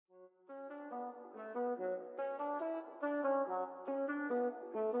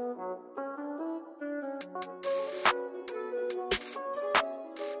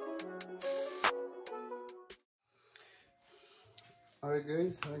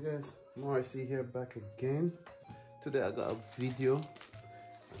Hi guys, Marcy here, back again. Today I got a video.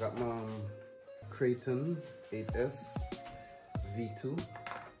 I got my Kraton 8S V2,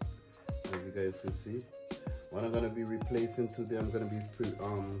 as you guys can see. What I'm gonna be replacing today, I'm gonna be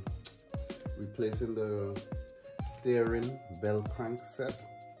replacing the steering bell crank set.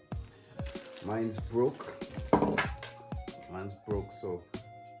 Mine's broke, so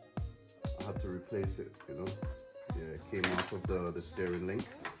I had to replace it, you know. Yeah, it came off of the steering link,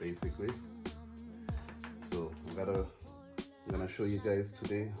 basically. So I'm gonna show you guys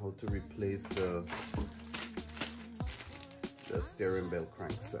today how to replace the steering bell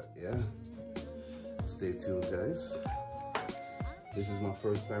crank set. Yeah, stay tuned, guys. This is my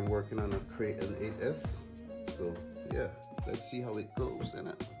first time working on a Kraton 8S, so yeah, let's see how it goes,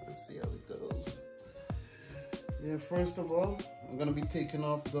 innit? Let's see how it goes. Yeah, first of all, I'm gonna be taking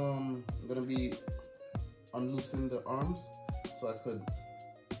off the I'm gonna be unloosening the arms so I could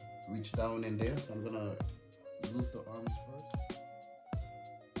reach down in there. So I'm gonna loose the arms first.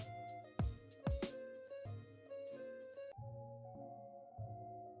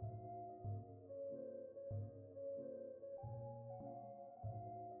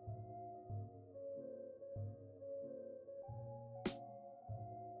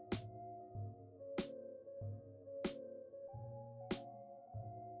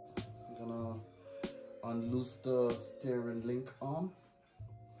 I'm gonna unloose the steering link arm.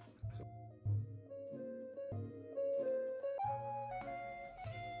 So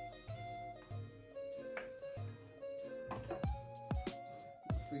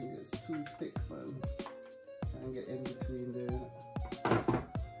my finger is too thick, man. Can't get in between there. Put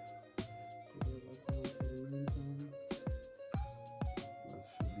it like that for the meantime. That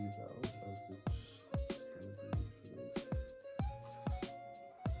should leave that out as it's gonna be replaced.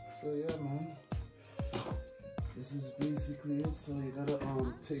 So yeah, man. This is basically it. So you gotta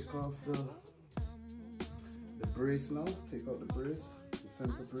take off the brace now. Take out the brace, the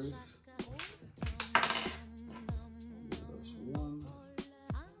center brace. Yeah, that's one.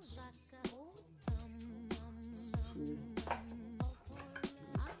 That's two.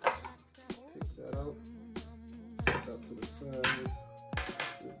 Take that out. Set that to the side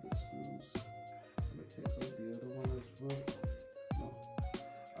with the screws. I'm gonna take out the other one as well. No,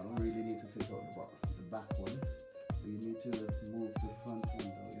 I don't really need to take out the back one. You need to move the front one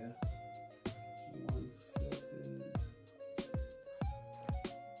though, yeah? 1 second.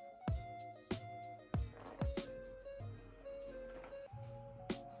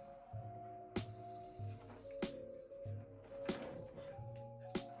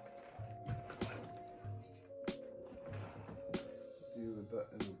 Deal with that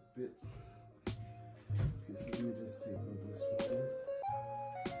in a bit. Okay, so let me just take out this one.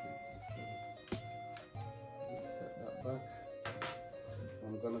 Back. So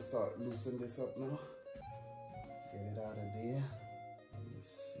I'm gonna start loosening this up now. Get it out of there. Let me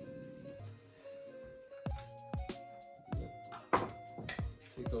see. Yep.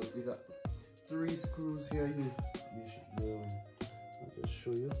 Take out. You got 3 screws here. I'll just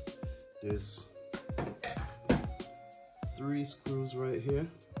show you. There's 3 screws right here.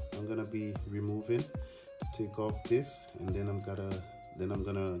 I'm gonna be removing to take off this, and then I'm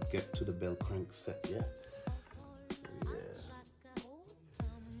gonna get to the bell crank set. Yeah.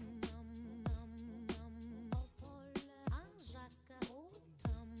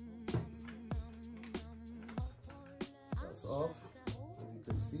 Off, as you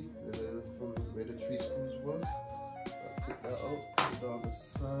can see, from where the 3 screws was. So I took that out, put it on the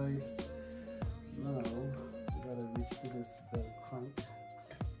side. Now we gotta reach to this bell crank.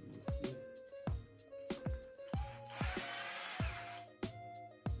 Let me see.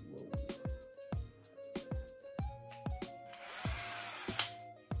 Whoa.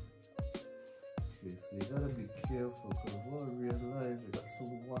 Okay, so you gotta be careful because what I realized, it got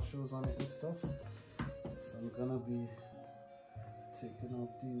some washers on it and stuff. So I'm gonna be taking off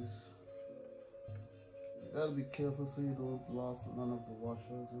these. You gotta be careful so you don't lose none of the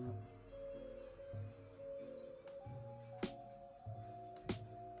washers in it.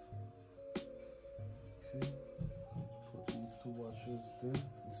 Okay, put these 2 washers there.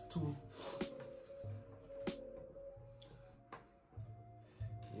 These 2.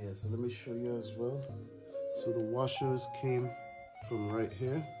 Yeah, so let me show you as well. So the washers came from right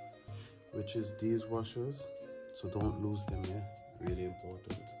here, which is these washers. So don't lose them, yeah. Really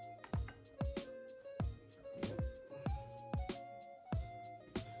important. Yeah.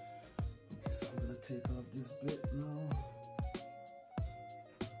 Okay, so I'm gonna take off this bit now.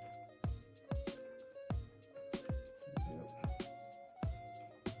 Yep.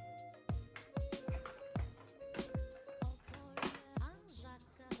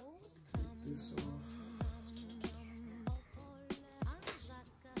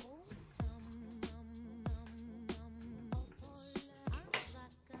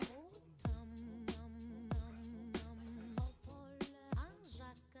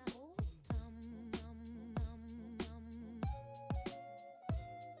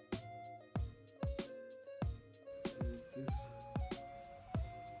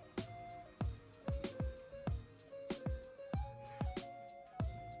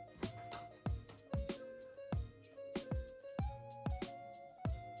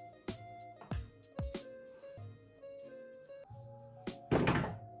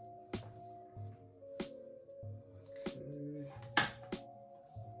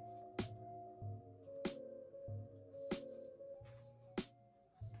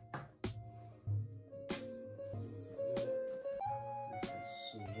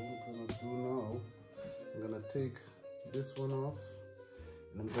 take this one off,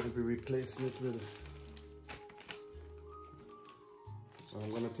 and I'm going to be replacing it with, so I'm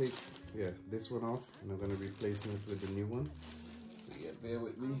going to take, yeah, this one off, and I'm going to be replacing it with the new one. So yeah, bear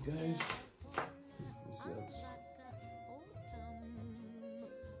with me guys. Let's see how.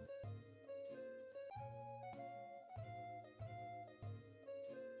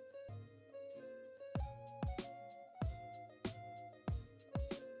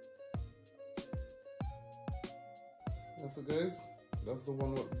 So guys, that's the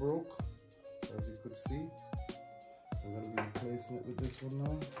one that broke, as you could see. I'm going to be replacing it with this one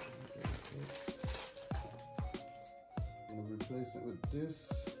now. I'm going to replace it with this.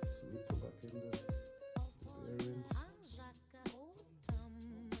 So we put back in the bearings.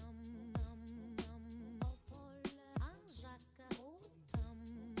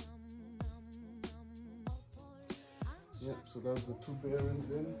 Yep, so that's the two bearings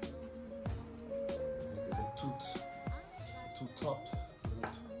in. As you get the two tops.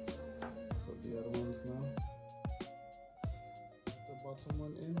 Put the other ones now. The bottom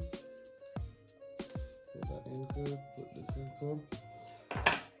one in. Put that in good. Put this in good.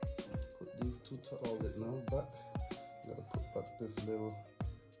 Put these two tops. Hold it now back. Gotta put back this little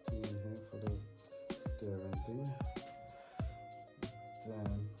thing in here for the steering thing.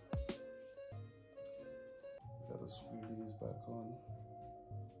 Then gotta screw these back on.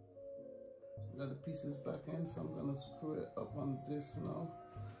 Got the pieces back in, so I'm gonna screw it up on this now.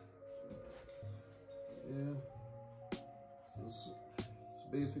 Yeah. So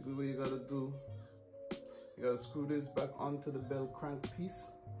basically, what you gotta do, you gotta screw this back onto the bell crank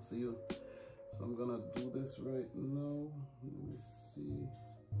piece. So I'm gonna do this right now. Let me see.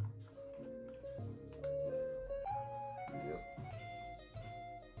 Yep.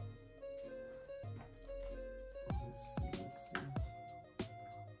 Let's see.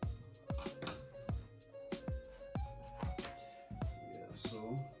 So I'm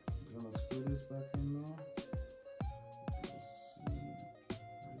gonna screw this back in now. Let's see.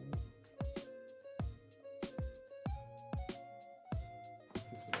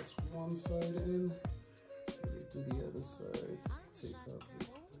 Okay, so that's one side in. Let me do the other side. Take out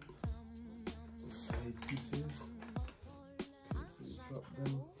the side pieces. Okay, so you drop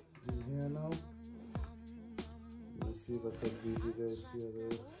them in here now. Let's see if I can give you guys see a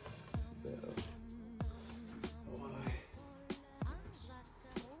little better.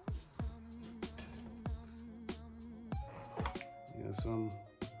 Some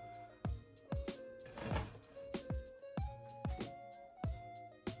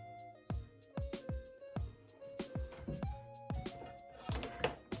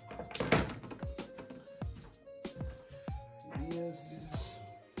yes.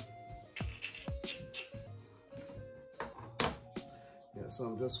 Yeah, so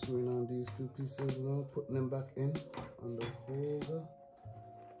I'm just screwing on these two pieces now, putting them back in on the holder.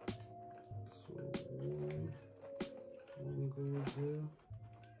 So one goes there,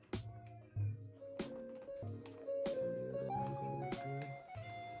 and the other one goes there.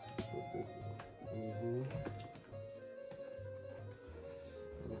 Put this in here.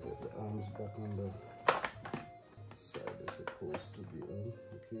 And get the arms back on the side they're supposed to be on.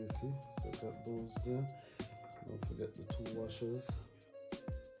 Okay, see? So I got those there. Don't forget the two washers.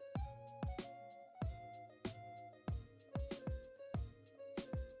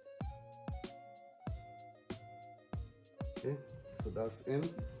 Okay, so that's in,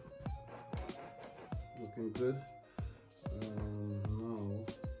 looking good. Now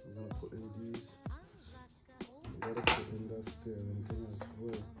we're gonna put in these. We gotta put in that steering thing as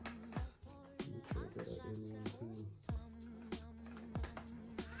well. Make sure I get that in one time.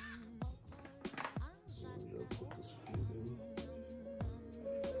 So we gotta put the screw in.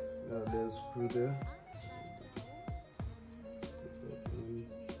 Yeah, there's a screw there.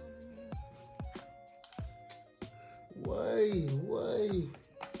 Why?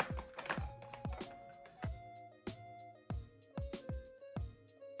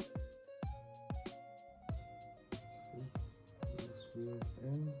 Screws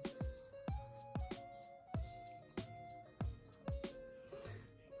in.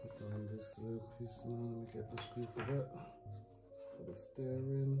 Put on this little piece now. Let me get the screw for that. For the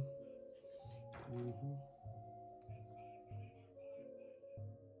steering.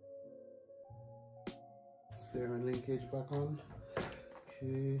 Steering linkage back on.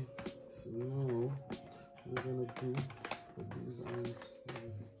 Okay, so now we're gonna do put these on.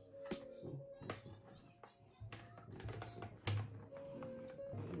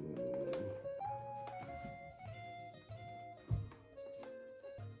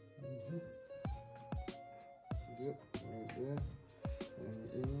 Yep, right there. And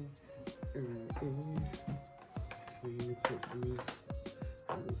in. screws.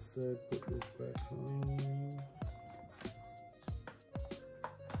 Other side, put this back on.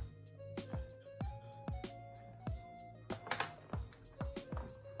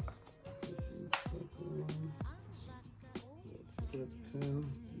 Let's put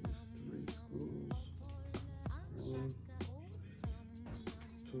 10. Use 3 screws. 1,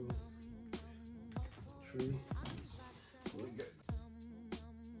 2, 3. We get.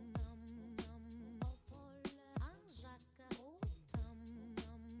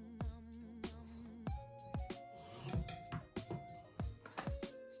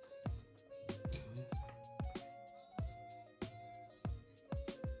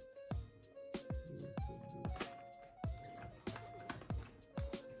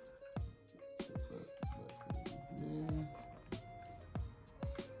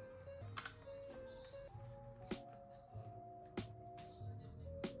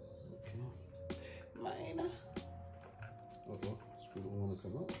 Mine. Uh-oh, screw don't want to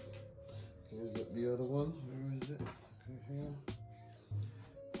come out. Okay, got the other one. Where is it? Okay, here.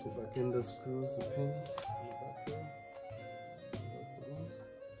 Put back in the screws, the pins. Back here. That's the one.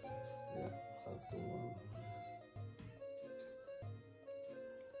 Yeah, that's the one.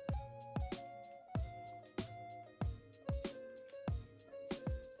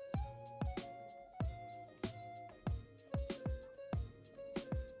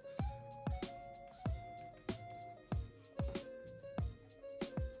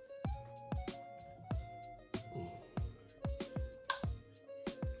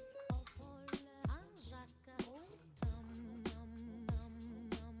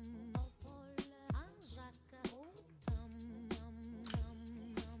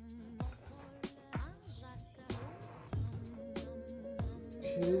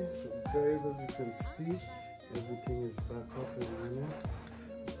 Okay, so guys, as you can see, everything is back up and running.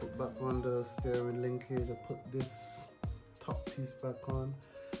 Put back on the steering linkage. I put this top piece back on.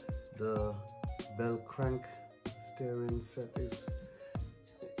 The bell crank steering set is,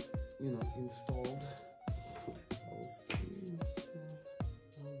 you know, installed.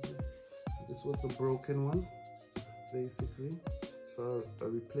 This was the broken one, basically. So I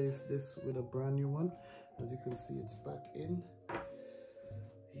replaced this with a brand new one. As you can see, it's back in.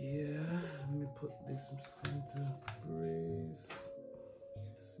 Yeah, let me put this center brace.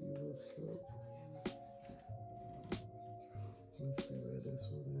 See what's up. Let's see where this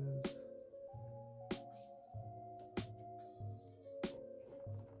one is.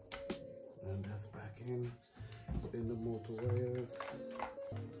 And that's back in. Put in the motor wires.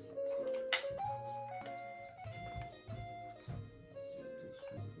 This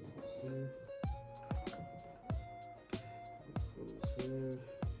one goes here. This goes here.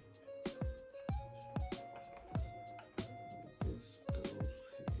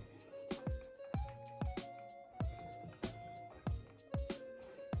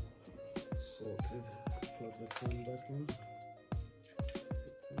 Sorted. Plug the fan back in.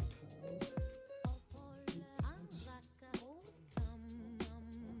 Get some towel.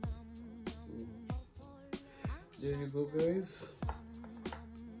 There you go, guys.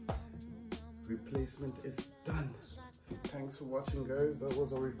 Replacement is done. Thanks for watching, guys. That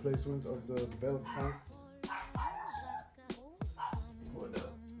was a replacement of the bell crank for the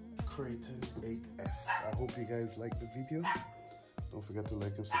Kraton 8S. I hope you guys liked the video. Don't forget to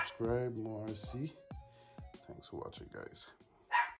like and subscribe. More RC. Thanks for watching, guys.